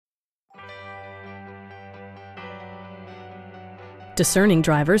Discerning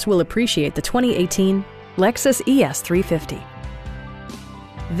drivers will appreciate the 2018 Lexus ES 350.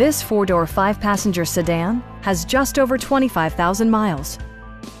 This four-door, five-passenger sedan has just over 25,000 miles.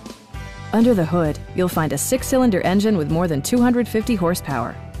 Under the hood, you'll find a six-cylinder engine with more than 250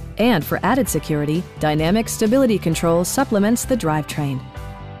 horsepower. And for added security, dynamic stability control supplements the drivetrain.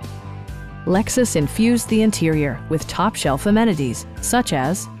 Lexus infused the interior with top-shelf amenities, such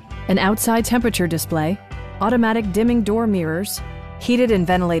as an outside temperature display, automatic dimming door mirrors, heated and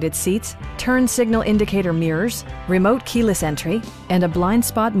ventilated seats, turn signal indicator mirrors, remote keyless entry, and a blind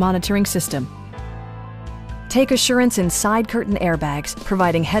spot monitoring system. Take assurance in side curtain airbags,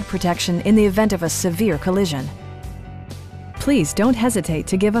 providing head protection in the event of a severe collision. Please don't hesitate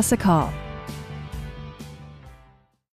to give us a call.